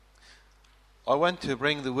I want to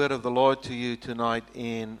bring the word of the Lord to you tonight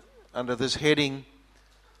under this heading,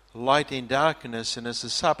 Light in Darkness, and as a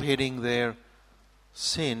subheading there,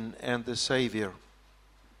 Sin and the Savior.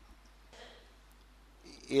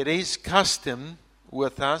 It is custom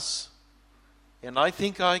with us, and I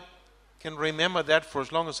think I can remember that for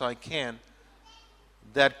as long as I can,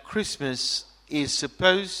 that Christmas is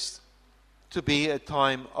supposed to be a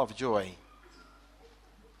time of joy.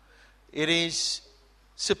 It is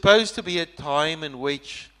supposed to be a time in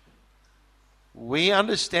which we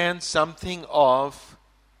understand something of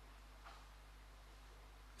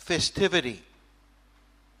festivity.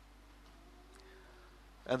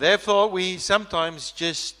 And therefore we sometimes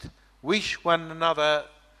just wish one another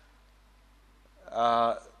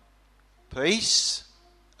peace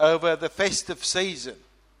over the festive season.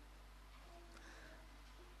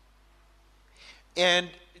 And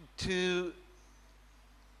to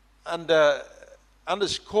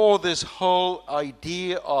underscore this whole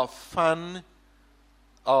idea of fun,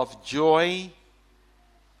 of joy,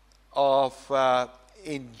 of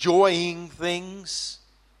enjoying things,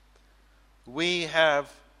 we have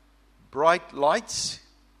bright lights.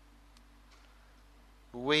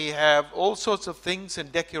 We have all sorts of things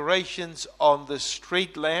and decorations on the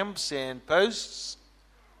street lamps and posts.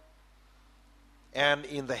 And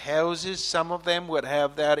in the houses, some of them would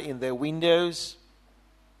have that in their windows.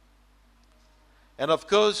 And of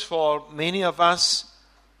course, for many of us,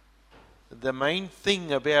 the main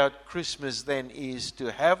thing about Christmas then is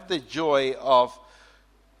to have the joy of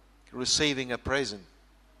receiving a present.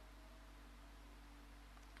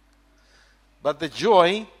 But the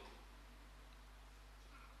joy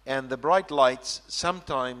and the bright lights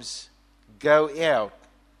sometimes go out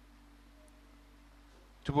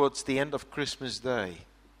towards the end of Christmas Day.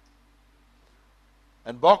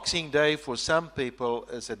 And Boxing Day for some people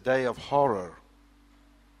is a day of horror.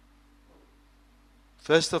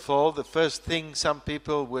 First of all, the first thing some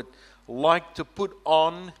people would like to put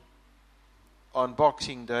on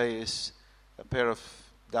Boxing Day is a pair of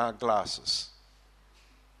dark glasses.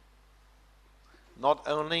 Not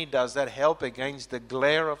only does that help against the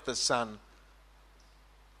glare of the sun,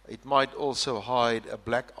 it might also hide a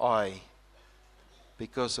black eye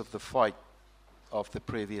because of the fight of the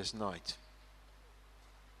previous night.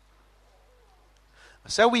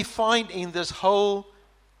 So we find in this whole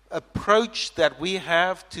approach that we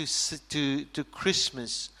have to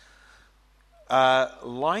Christmas,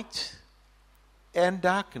 light and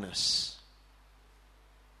darkness.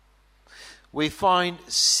 We find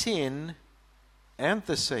sin and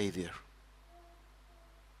the Savior.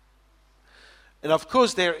 And of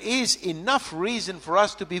course there is enough reason for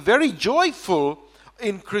us to be very joyful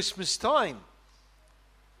in Christmas time.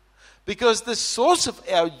 Because the source of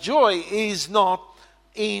our joy is not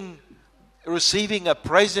in receiving a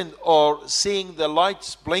present or seeing the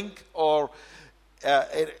lights blink or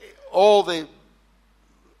all the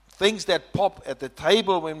things that pop at the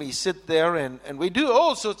table when we sit there and we do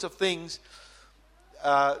all sorts of things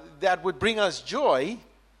that would bring us joy.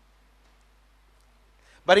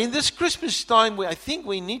 But in this Christmas time, I think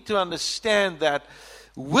we need to understand that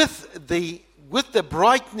with the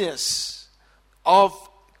brightness of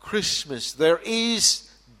Christmas, there is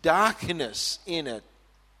darkness in it.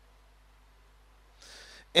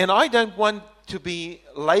 And I don't want to be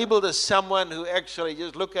labeled as someone who actually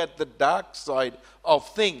just look at the dark side of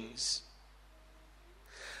things.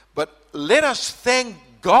 But let us thank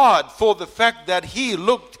God for the fact that He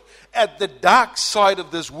looked at the dark side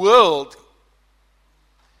of this world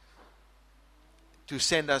to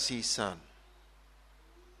send us His Son.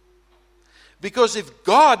 Because if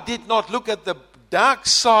God did not look at the dark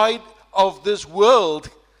side of this world,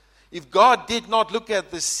 if God did not look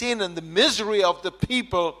at the sin and the misery of the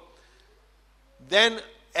people, then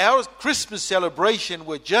our Christmas celebration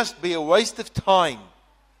would just be a waste of time.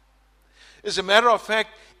 As a matter of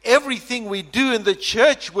fact, everything we do in the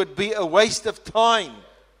church would be a waste of time.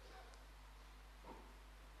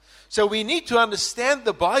 So we need to understand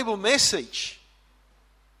the Bible message.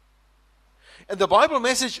 And the Bible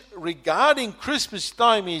message regarding Christmas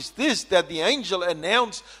time is this, that the angel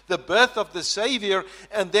announced the birth of the Savior,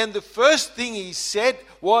 and then the first thing he said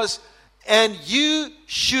was, and you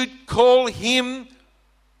should call Him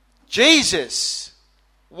Jesus.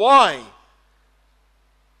 Why?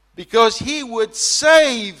 Because He would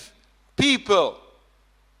save people.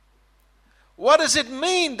 What does it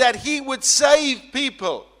mean that He would save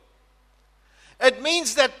people? It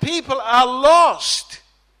means that people are lost.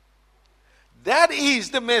 That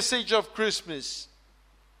is the message of Christmas.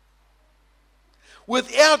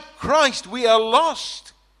 Without Christ, we are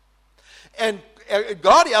lost. And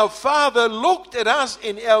God, our Father, looked at us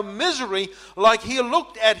in our misery like He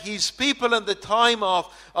looked at His people in the time of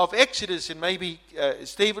Exodus. And maybe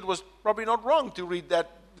Stephen was probably not wrong to read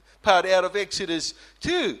that part out of Exodus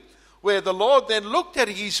 2, where the Lord then looked at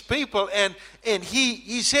His people and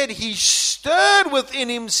He said He stirred within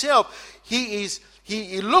Himself.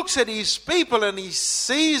 He looks at His people and He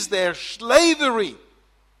sees their slavery.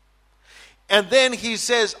 And then He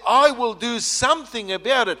says, I will do something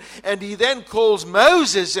about it. And He then calls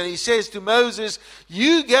Moses and He says to Moses,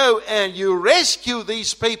 you go and you rescue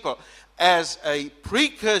these people as a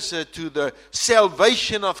precursor to the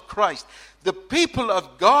salvation of Christ. The people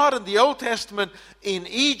of God in the Old Testament in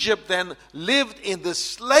Egypt then lived in the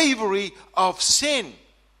slavery of sin.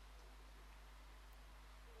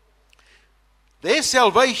 Their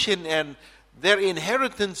salvation and their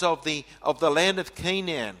inheritance of the land of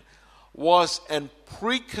Canaan was a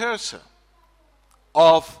precursor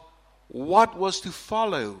of what was to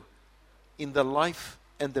follow in the life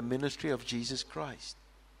and the ministry of Jesus Christ.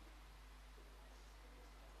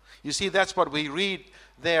 You see, that's what we read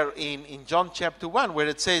there in John chapter 1, where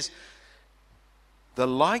it says, the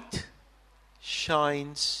light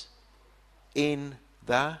shines in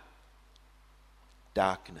the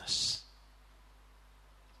darkness.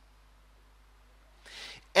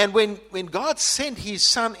 And when God sent His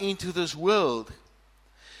Son into this world,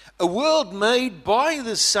 a world made by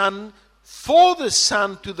the Son, for the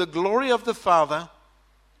Son, to the glory of the Father,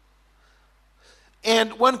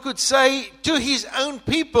 and one could say to His own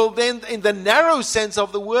people, then in the narrow sense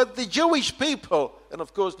of the word, the Jewish people. And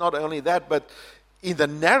of course, not only that, but in the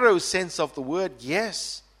narrow sense of the word,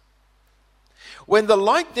 yes. When the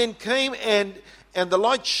light then came and the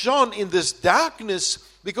light shone in this darkness,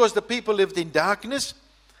 because the people lived in darkness,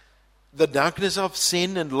 the darkness of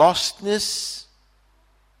sin and lostness,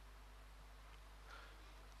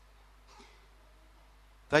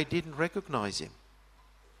 they didn't recognize Him.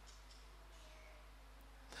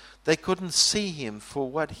 They couldn't see Him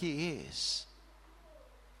for what He is.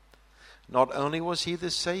 Not only was He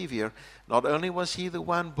the Savior, not only was He the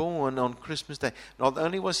one born on Christmas Day, not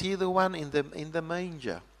only was He the one in the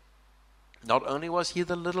manger, not only was He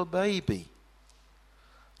the little baby,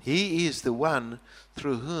 He is the one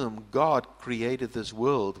through whom God created this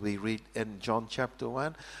world. We read in John chapter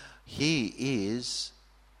 1, He is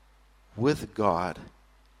with God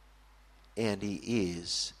and He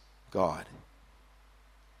is God.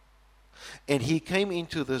 And He came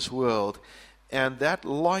into this world, and that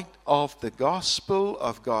light of the gospel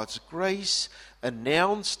of God's grace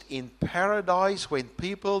announced in paradise when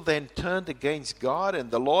people then turned against God,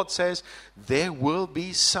 and the Lord says, there will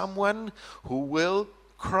be someone who will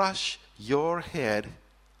crush your head.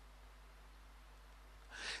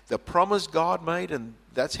 The promise God made, and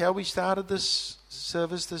that's how we started this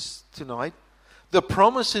service tonight. The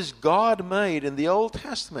promises God made in the Old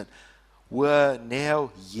Testament were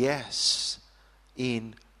now yes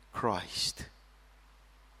in Christ.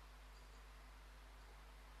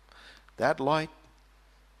 That light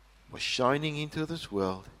was shining into this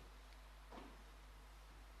world,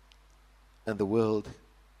 and the world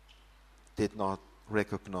did not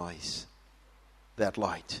recognize that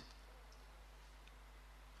light.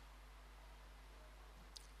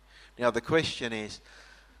 Now the question is,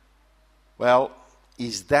 well,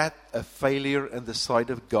 is that a failure in the sight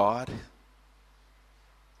of God?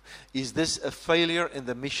 Is this a failure in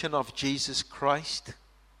the mission of Jesus Christ?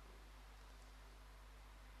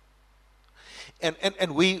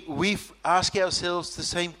 And we ask ourselves the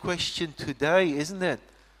same question today, isn't it?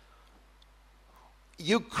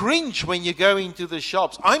 You cringe when you go into the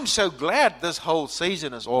shops. I'm so glad this whole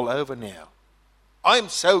season is all over now. I'm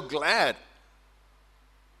so glad.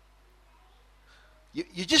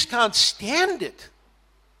 You just can't stand it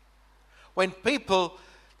when people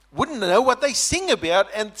wouldn't know what they sing about,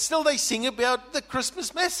 and still they sing about the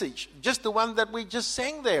Christmas message, just the one that we just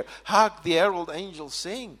sang there. Hark the herald angels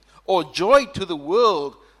sing, or joy to the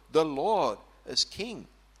world, the Lord is King.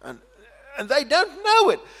 And they don't know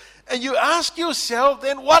it. And you ask yourself,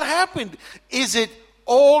 then what happened? Is it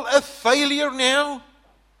all a failure now?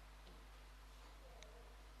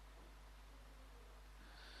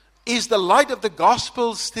 Is the light of the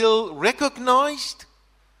gospel still recognized?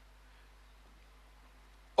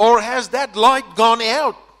 Or has that light gone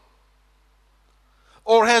out?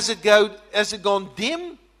 Or has it gone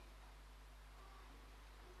dim?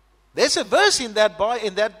 There's a verse in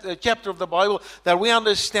that chapter of the Bible that we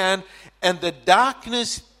understand, and the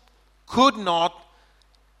darkness could not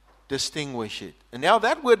distinguish it. And now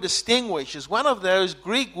that word distinguish is one of those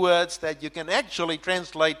Greek words that you can actually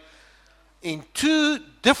translate in two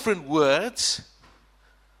different words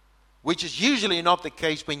which is usually not the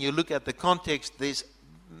case when you look at the context. There's,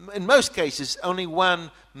 in most cases, only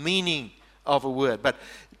one meaning of a word. But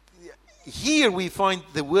here we find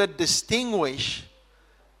the word distinguish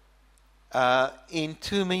in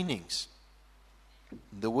two meanings.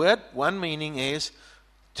 The word, one meaning is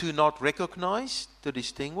to not recognize, to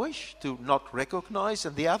distinguish, to not recognize,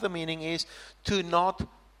 and the other meaning is to not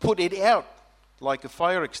put it out like a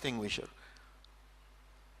fire extinguisher.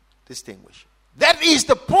 Distinguish. That is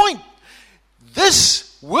the point.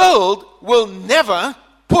 This world will never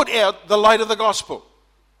put out the light of the gospel.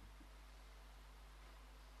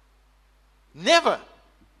 Never.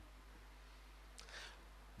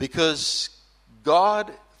 Because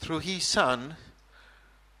God, through His Son,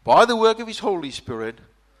 by the work of His Holy Spirit,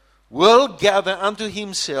 will gather unto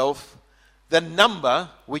Himself the number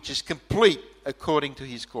which is complete according to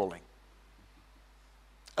His calling.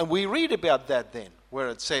 And we read about that then, where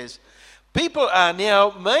it says, people are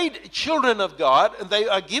now made children of God, and they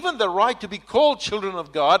are given the right to be called children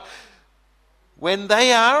of God when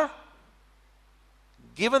they are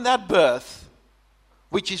given that birth,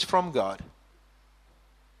 which is from God.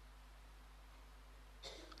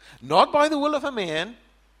 Not by the will of a man,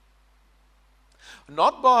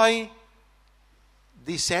 not by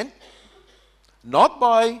descent, not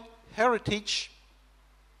by heritage.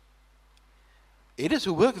 It is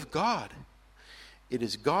a work of God. It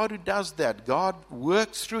is God who does that. God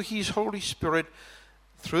works through His Holy Spirit,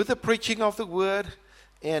 through the preaching of the Word,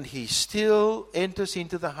 and He still enters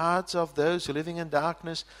into the hearts of those who are living in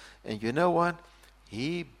darkness. And you know what?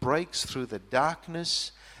 He breaks through the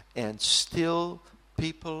darkness, and still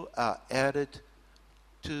people are added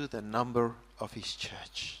to the number of His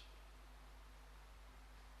church.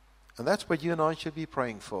 And that's what you and I should be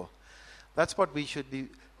praying for. That's what we should be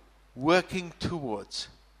working towards.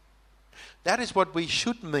 That is what we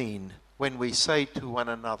should mean when we say to one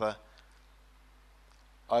another,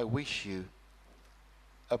 I wish you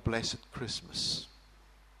a blessed Christmas.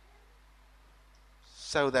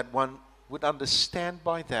 So that one would understand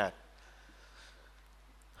by that,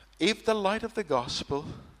 if the light of the gospel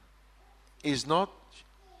is not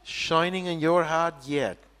shining in your heart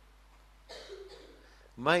yet,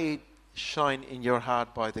 may it shine in your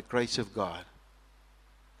heart by the grace of God.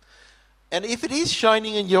 And if it is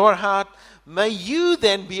shining in your heart, may you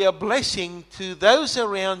then be a blessing to those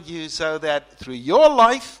around you, so that through your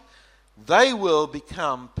life they will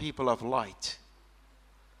become people of light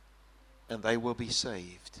and they will be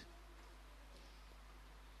saved.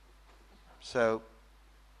 So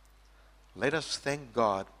let us thank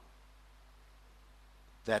God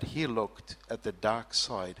that He looked at the dark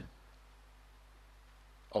side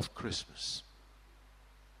of Christmas.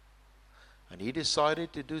 And He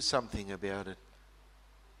decided to do something about it.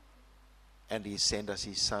 And He sent us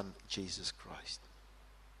His Son, Jesus Christ.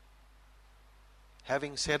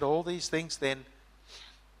 Having said all these things then,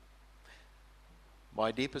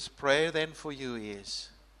 my deepest prayer then for you is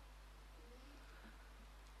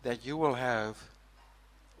that you will have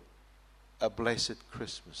a blessed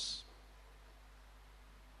Christmas.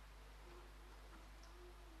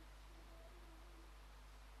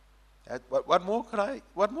 What more can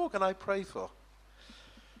I pray for?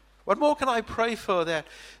 What more can I pray for? That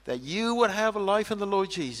you would have a life in the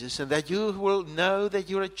Lord Jesus, and that you will know that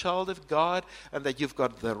you're a child of God, and that you've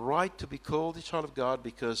got the right to be called a child of God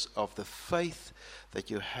because of the faith that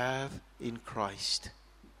you have in Christ.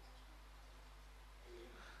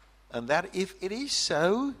 And that if it is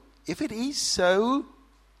so,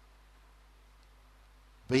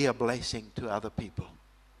 be a blessing to other people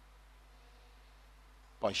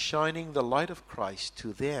by shining the light of Christ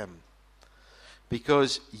to them,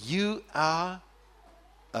 because you are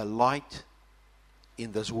a light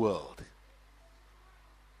in this world.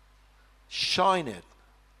 Shine it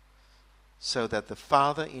so that the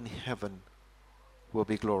Father in heaven will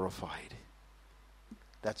be glorified.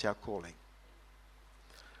 That's our calling.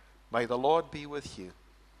 May the Lord be with you.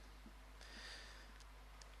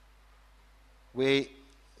 We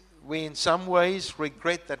in some ways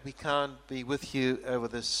regret that we can't be with you over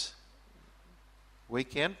this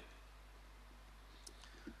weekend.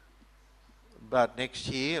 But next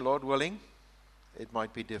year, Lord willing, it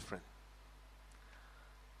might be different.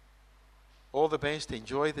 All the best.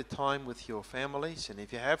 Enjoy the time with your families. And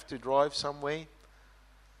if you have to drive somewhere,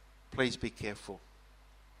 please be careful.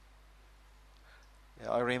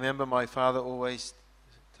 I remember my father always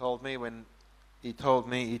told me, when he taught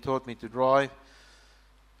me to drive,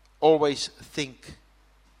 always think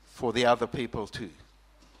for the other people too.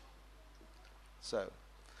 So,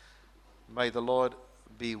 may the Lord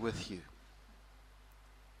be with you.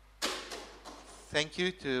 Thank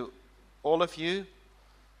you to all of you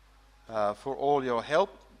for all your help,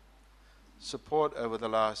 support over the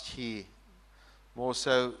last year. More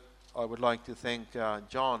so, I would like to thank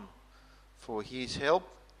John for his help,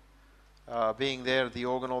 being there at the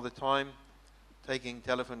organ all the time, taking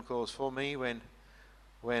telephone calls for me when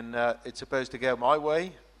it's supposed to go my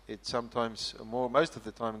way. It sometimes, most of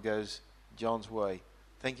the time, goes John's way.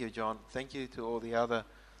 Thank you, John. Thank you to all the other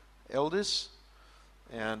elders.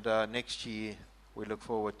 And next year, we look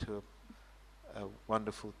forward to a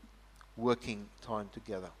wonderful working time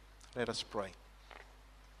together. Let us pray.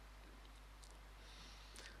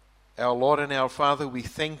 Our Lord and our Father, we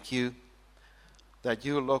thank you that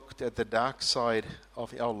you looked at the dark side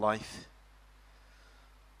of our life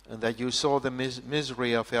and that you saw the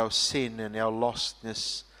misery of our sin and our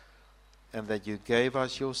lostness, and that you gave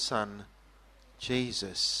us your Son,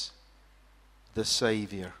 Jesus, the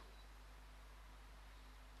Savior.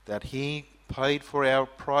 That he paid for our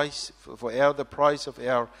price, the price of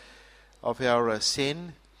our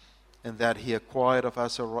sin, and that he acquired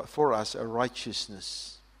for us a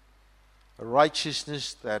righteousness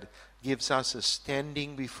that gives us a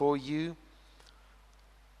standing before you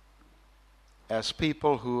as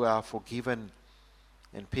people who are forgiven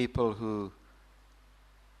and people who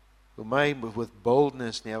may with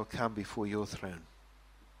boldness now come before your throne.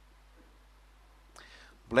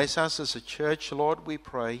 Bless us as a church, Lord, we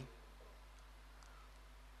pray.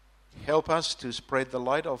 Help us to spread the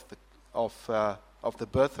light of the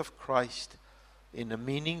birth of Christ in a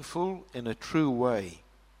meaningful, in a true way.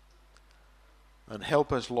 And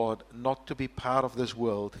help us, Lord, not to be part of this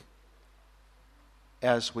world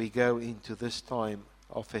as we go into this time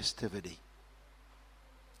of festivity.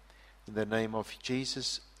 In the name of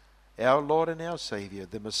Jesus, our Lord and our Savior,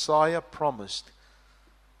 the Messiah promised,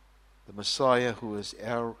 the Messiah who is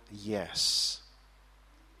our yes.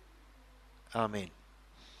 Amen.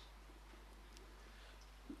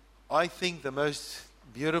 I think the most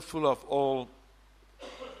beautiful of all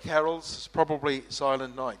carols is probably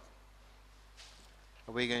Silent Night.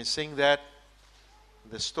 We're going to sing that.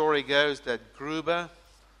 The story goes that Gruber,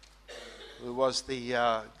 who was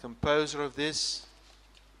the composer of this,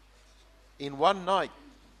 in one night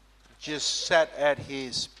just sat at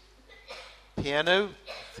his piano,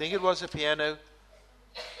 I think it was a piano,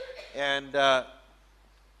 and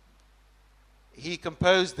he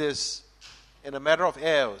composed this in a matter of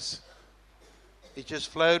hours. It just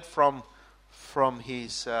flowed from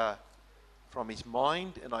his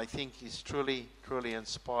mind, and I think he's truly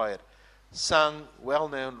inspired. Sung, well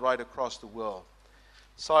known right across the world.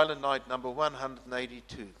 Silent Night, number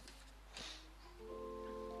 182.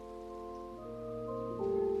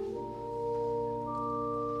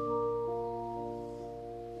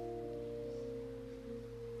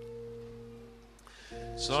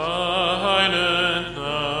 Silent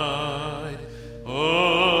night,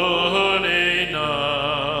 holy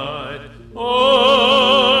night,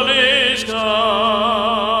 all is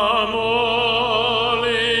calm, all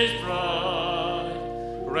is bright,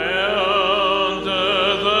 round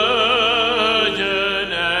the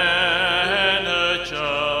Virgin and a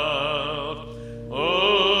child,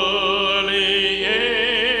 holy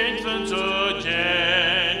infant, so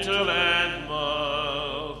gentle and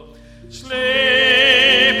mild, sleep.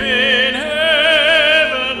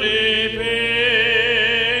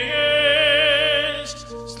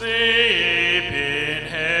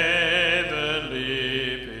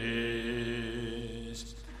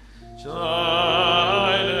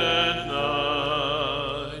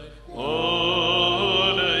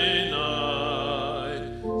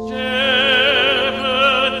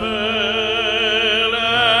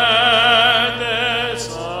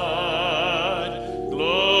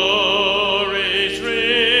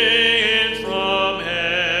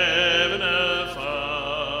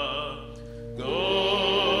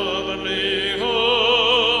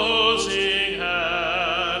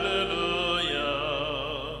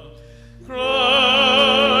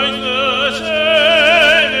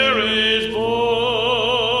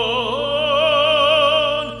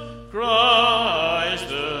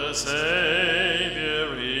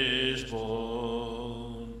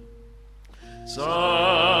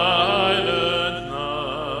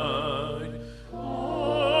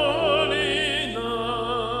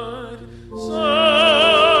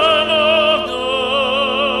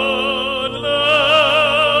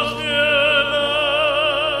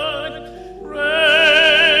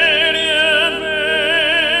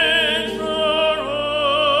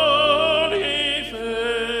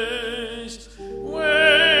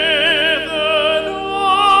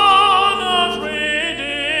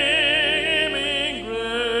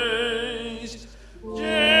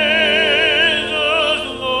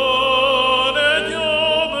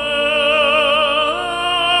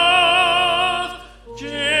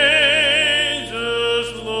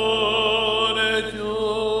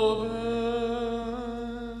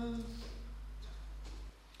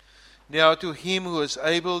 Now to him who is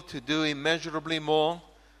able to do immeasurably more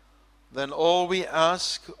than all we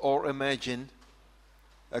ask or imagine,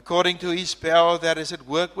 according to his power that is at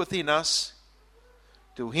work within us,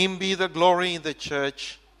 to him be the glory in the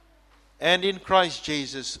church and in Christ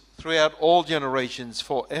Jesus throughout all generations,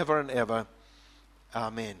 forever and ever.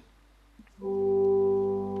 Amen.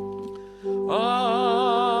 Amen.